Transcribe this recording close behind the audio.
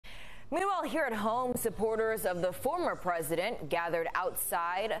Meanwhile, here at home, supporters of the former president gathered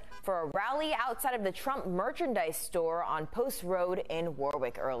outside for a rally outside of the Trump merchandise store on Post Road in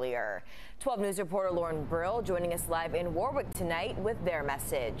Warwick earlier. 12 News reporter Lauren Brill joining us live in Warwick tonight with their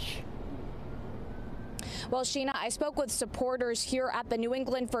message. Well, Sheena, I spoke with supporters here at the New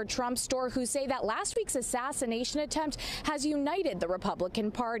England for Trump store who say that last week's assassination attempt has united the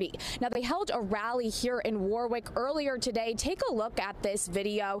Republican Party. Now, they held a rally here in Warwick earlier today. Take a look at this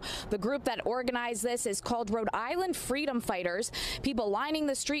video. The group that organized this is called Rhode Island Freedom Fighters. People lining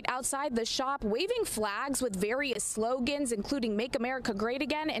the street outside the shop, waving flags with various slogans, including Make America Great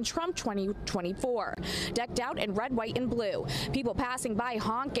Again and Trump 2024, decked out in red, white, and blue. People passing by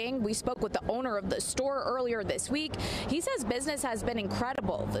honking. We spoke with the owner of the store earlier this week. He says business has been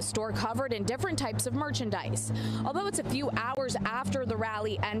incredible. The store covered in different types of merchandise. Although it's a few hours after the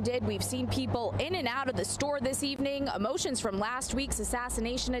rally ended, we've seen people in and out of the store this evening. Emotions from last week's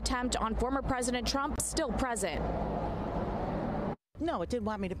assassination attempt on former President Trump still present. No, it didn't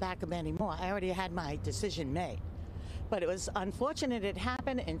want me to back him anymore. I already had my decision made. But it was unfortunate it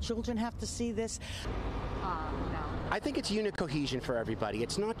happened, and children have to see this. I think it's unit cohesion for everybody.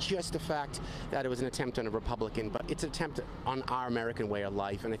 It's not just the fact that it was an attempt on a Republican, but it's an attempt on our American way of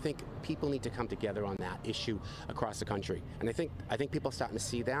life. And I think people need to come together on that issue across the country. And I think people are starting to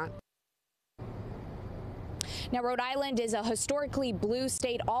see that. Now, Rhode Island is a historically blue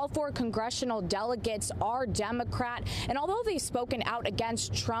state. All 4 congressional delegates are Democrat. And although they've spoken out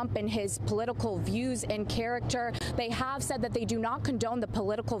against Trump and his political views and character, they have said that they do not condone the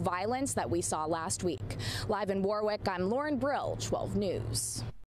political violence that we saw last week. Live in Warwick, I'm Lauren Brill, 12 News.